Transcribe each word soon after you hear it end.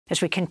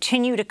As we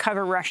continue to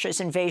cover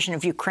Russia's invasion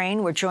of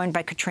Ukraine, we're joined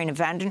by Katrina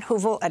vanden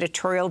Heuvel,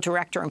 editorial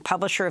director and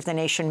publisher of The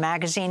Nation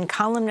magazine,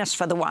 columnist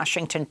for The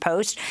Washington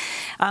Post.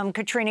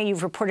 Katrina,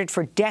 you've reported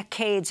for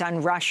decades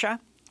on Russia.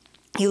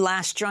 You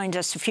last joined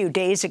us a few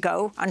days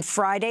ago. On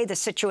Friday, the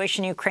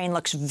situation in Ukraine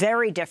looks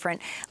very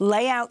different.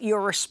 Lay out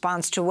your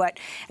response to what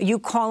you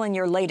call in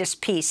your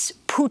latest piece,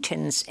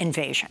 Putin's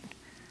invasion.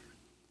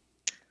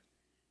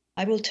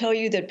 I will tell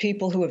you that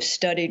people who have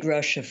studied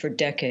Russia for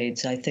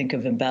decades, I think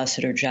of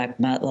Ambassador Jack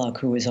Matlock,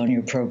 who was on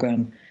your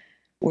program,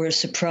 were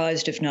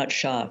surprised, if not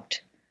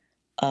shocked,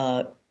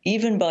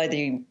 even by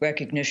the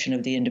recognition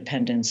of the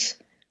independence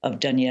of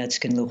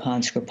Donetsk and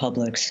Luhansk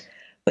republics.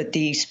 But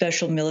the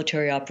special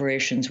military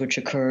operations, which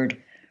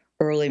occurred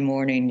early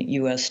morning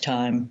U.S.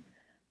 time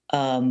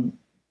on,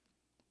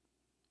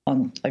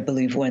 I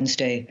believe,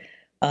 Wednesday,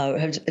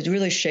 has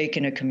really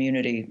shaken a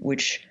community,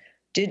 which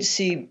did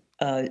see,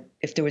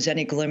 if there was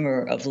any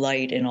glimmer of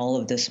light in all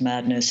of this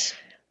madness,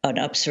 an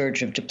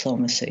upsurge of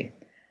diplomacy.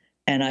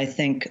 And I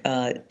think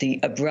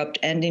the abrupt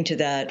ending to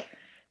that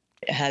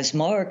has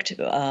marked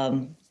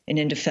an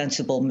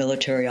indefensible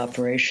military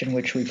operation,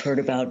 which we've heard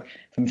about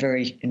from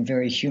in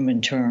very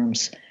human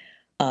terms.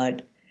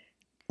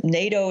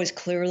 NATO is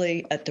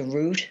clearly at the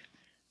root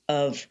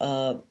of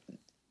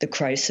the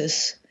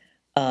crisis.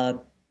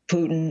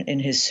 Putin, in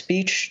his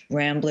speech,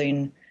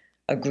 rambling,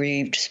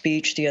 aggrieved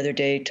speech the other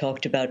day,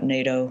 talked about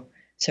NATO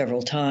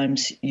several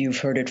times. You've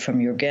heard it from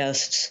your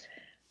guests.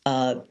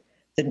 The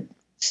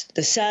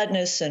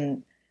sadness,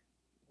 and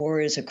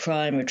war is a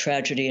crime, a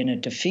tragedy, and a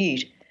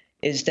defeat,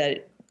 is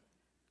that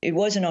it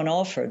wasn't on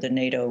offer, the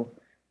NATO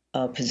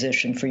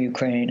position for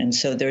Ukraine. And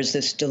so there's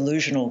this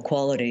delusional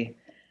quality.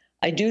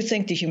 I do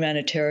think the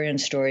humanitarian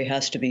story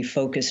has to be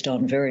focused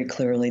on very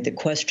clearly. The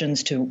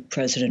questions to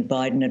President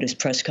Biden at his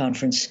press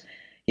conference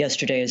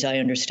yesterday, as I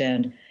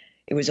understand,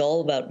 it was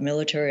all about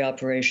military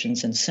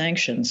operations and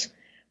sanctions,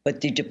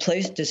 but the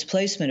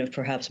displacement of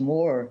perhaps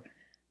more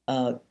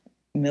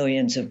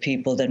millions of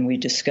people than we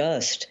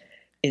discussed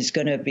is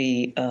going to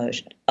be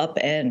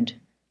upend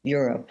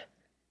Europe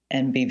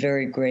and be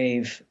very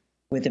grave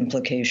with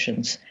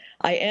implications.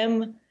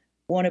 I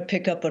want to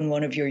pick up on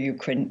one of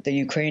the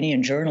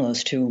Ukrainian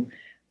journalist who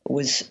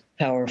was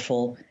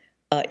powerful.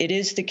 It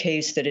is the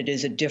case that it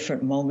is a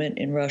different moment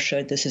in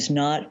Russia. This is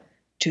not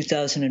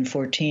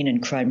 2014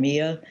 in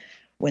Crimea,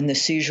 when the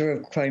seizure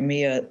of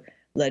Crimea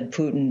led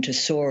Putin to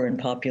soar in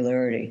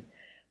popularity.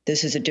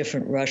 This is a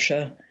different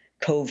Russia,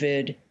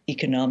 COVID,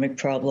 economic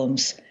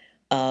problems.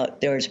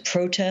 There is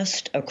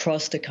protest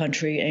across the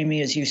country,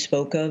 Amy, as you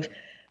spoke of,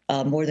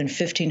 more than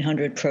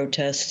 1,500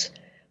 protests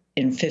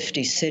in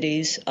 50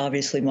 cities,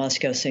 obviously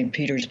Moscow, St.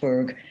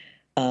 Petersburg,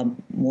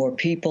 more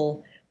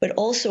people, but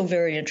also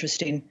very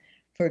interesting.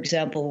 For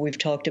example, we've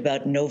talked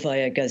about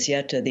Novaya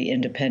Gazeta, the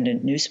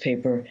independent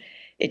newspaper.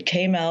 It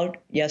came out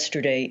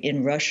yesterday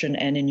in Russian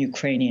and in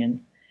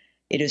Ukrainian.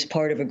 It is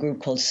part of a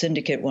group called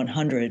Syndicate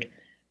 100,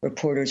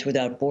 Reporters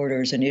Without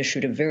Borders, and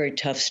issued a very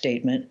tough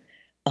statement.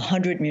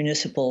 100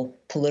 municipal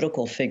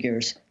political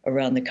figures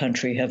around the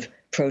country have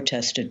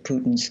protested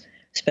Putin's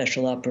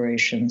special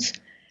operations.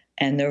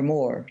 And there are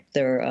more.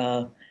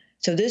 So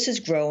this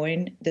is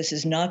growing. This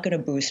is not going to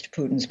boost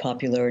Putin's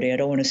popularity. I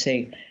don't want to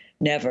say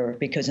never,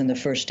 because in the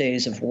first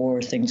days of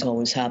war, things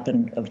always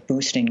happen of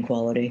boosting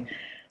quality.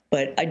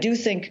 But I do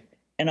think,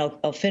 and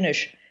I'll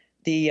finish,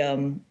 the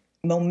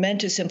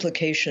momentous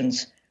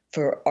implications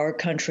for our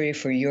country,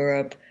 for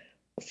Europe,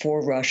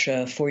 for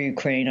Russia, for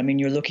Ukraine. I mean,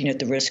 you're looking at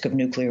the risk of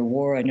nuclear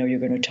war. I know you're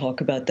going to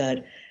talk about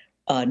that.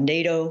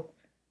 NATO,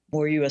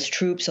 more U.S.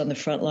 troops on the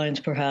front lines,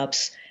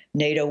 perhaps.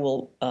 NATO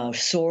will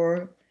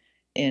soar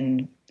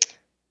in,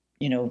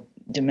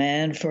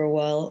 demand for a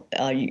while.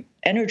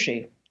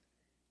 Energy.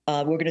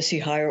 We're going to see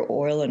higher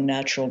oil and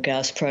natural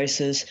gas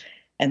prices,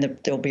 and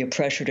there'll be a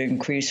pressure to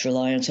increase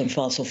reliance on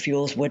fossil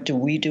fuels. What do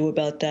we do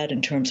about that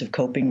in terms of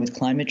coping with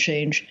climate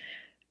change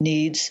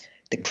needs,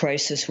 the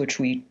crisis which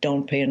we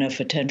don't pay enough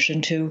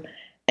attention to,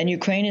 and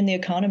Ukraine and the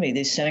economy?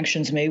 These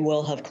sanctions may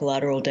well have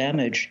collateral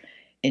damage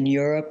in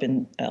Europe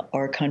and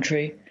our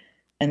country.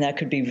 And that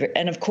could be,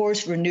 and of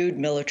course, renewed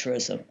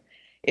militarism.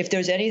 If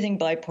there's anything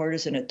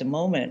bipartisan at the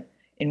moment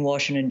in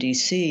Washington,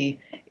 D.C.,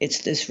 it's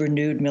this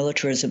renewed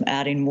militarism,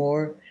 adding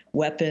more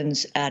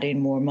weapons, adding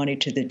more money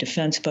to the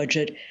defense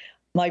budget.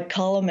 My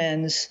column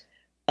ends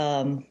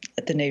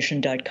at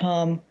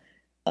thenation.com.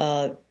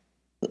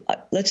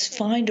 Let's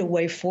find a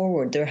way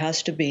forward. There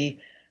has to be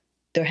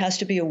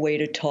a way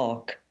to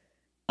talk,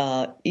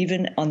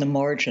 even on the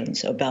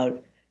margins,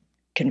 about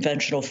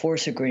conventional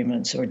force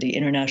agreements or the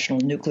international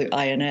nuclear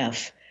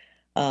INF.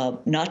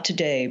 Not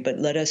today, but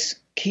let us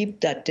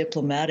keep that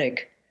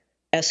diplomatic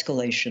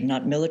escalation,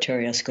 not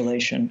military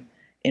escalation,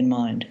 in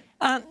mind.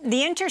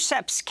 The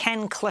Intercept's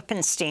Ken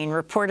Klippenstein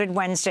reported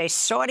Wednesday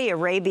Saudi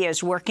Arabia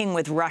is working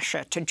with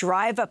Russia to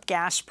drive up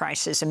gas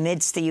prices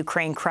amidst the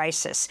Ukraine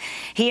crisis.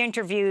 He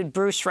interviewed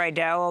Bruce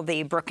Riedel,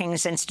 the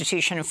Brookings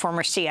Institution and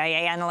former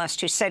CIA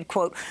analyst, who said,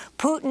 quote,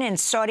 Putin and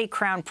Saudi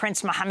Crown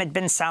Prince Mohammed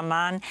bin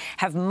Salman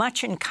have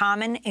much in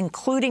common,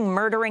 including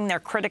murdering their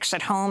critics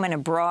at home and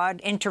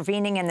abroad,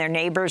 intervening in their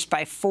neighbors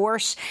by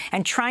force,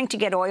 and trying to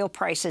get oil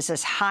prices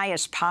as high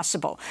as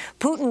possible.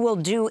 Putin will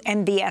do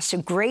MBS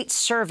a great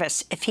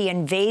service if he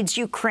invades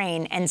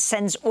Ukraine and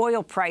sends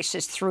oil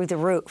prices through the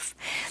roof.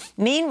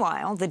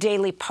 Meanwhile, the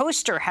Daily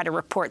Poster had a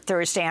report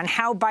Thursday on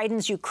how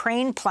Biden's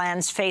Ukraine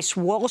plans face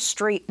Wall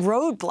Street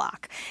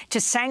roadblock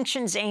to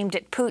sanctions aimed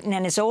at Putin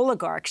and his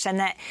oligarchs, and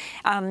that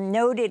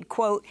noted,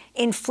 quote,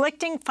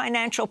 inflicting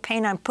financial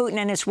pain on Putin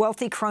and his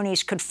wealthy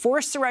cronies could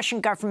force the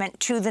Russian government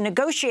to the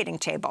negotiating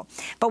table.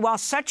 But while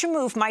such a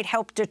move might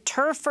help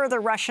deter further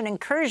Russian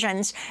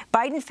incursions,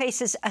 Biden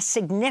faces a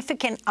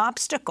significant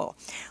obstacle: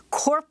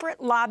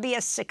 corporate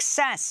lobbyist success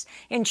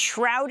in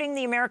shrouding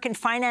the American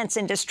finance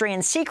industry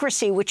in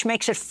secrecy, which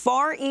makes it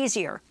far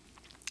easier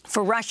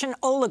for Russian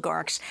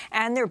oligarchs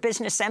and their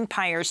business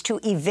empires to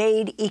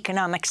evade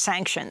economic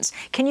sanctions.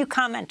 Can you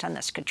comment on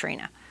this,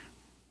 Katrina?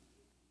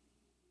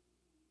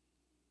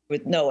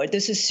 No,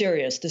 this is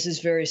serious. This is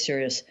very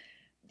serious.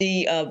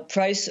 The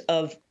price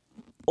of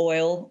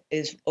oil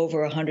is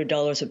over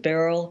 $100 a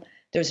barrel.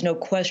 There's no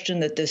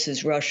question that this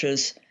is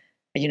Russia's,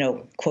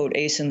 quote,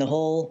 ace in the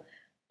hole.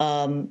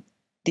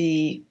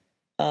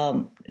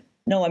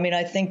 No, I mean,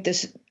 I think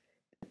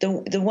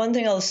the one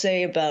thing I'll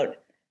say about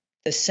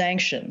the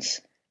sanctions,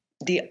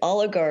 the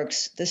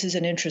oligarchs, this is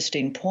an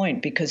interesting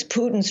point because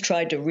Putin's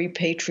tried to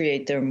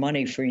repatriate their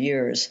money for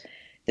years.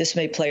 This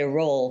may play a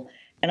role.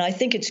 And I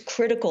think it's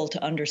critical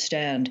to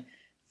understand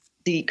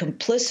the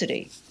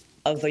complicity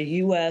of a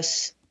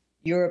U.S.,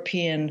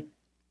 European,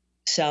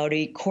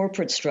 Saudi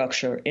corporate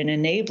structure in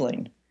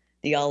enabling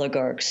the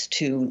oligarchs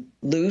to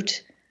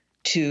loot,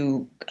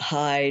 to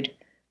hide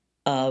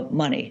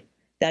money.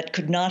 That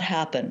could not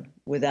happen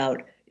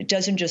without. It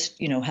doesn't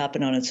just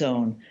happen on its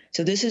own.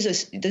 So this is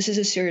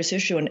a serious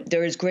issue, and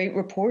there is great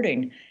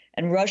reporting.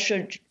 And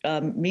Russian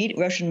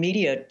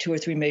media, 2 or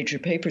 3 major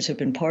papers have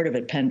been part of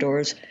it.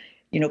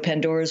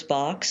 Pandora's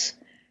Box,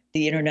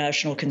 the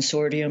International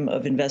Consortium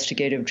of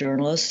Investigative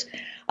Journalists.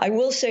 I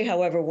will say,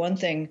 however, one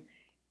thing: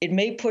 it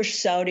may push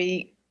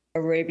Saudi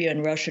Arabia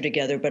and Russia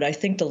together, but I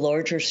think the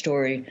larger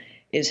story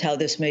is how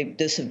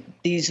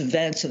these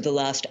events of the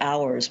last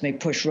hours may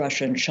push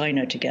Russia and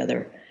China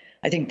together.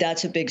 I think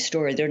that's a big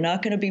story. They're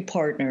not going to be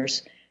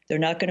partners. They're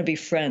not going to be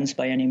friends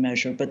by any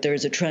measure, but there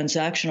is a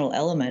transactional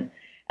element.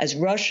 As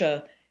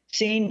Russia,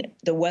 seeing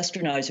the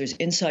westernizers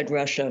inside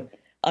Russia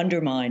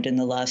undermined in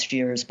the last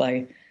years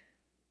by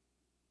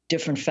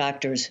different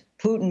factors,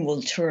 Putin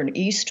will turn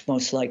east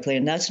most likely,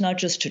 and that's not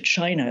just to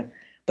China,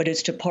 but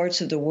it's to parts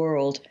of the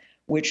world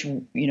which,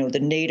 the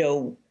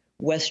NATO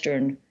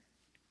Western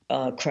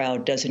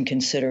crowd doesn't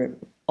consider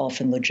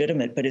often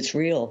legitimate, but it's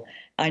real.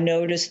 I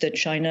noticed that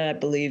China, I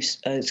believe,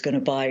 is going to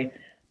buy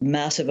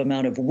massive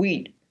amount of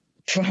wheat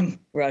from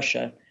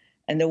Russia,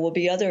 and there will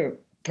be other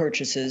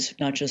purchases,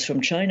 not just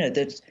from China,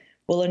 that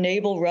will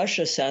enable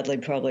Russia, sadly,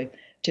 probably,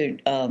 to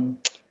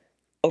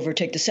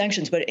overtake the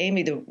sanctions. But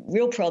Amy, the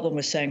real problem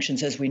with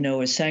sanctions, as we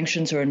know, is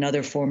sanctions are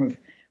another form of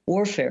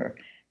warfare,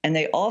 and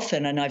they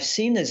often, and I've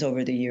seen this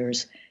over the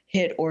years,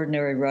 hit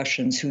ordinary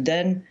Russians who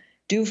then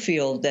do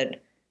feel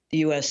that the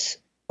U.S.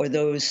 or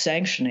those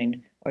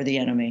sanctioning are the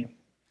enemy.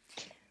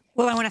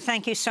 Well, I want to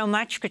thank you so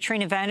much,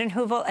 Katrina vanden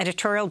Heuvel,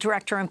 editorial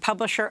director and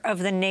publisher of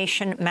The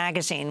Nation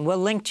magazine. We'll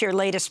link to your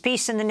latest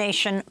piece in The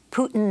Nation,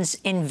 Putin's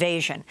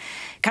Invasion.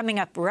 Coming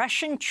up,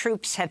 Russian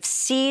troops have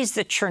seized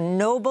the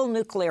Chernobyl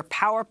nuclear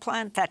power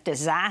plant, that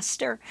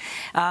disaster.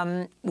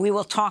 We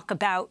will talk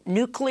about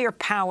nuclear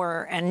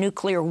power and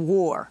nuclear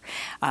war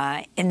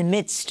in the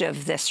midst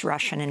of this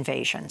Russian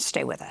invasion.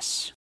 Stay with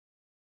us.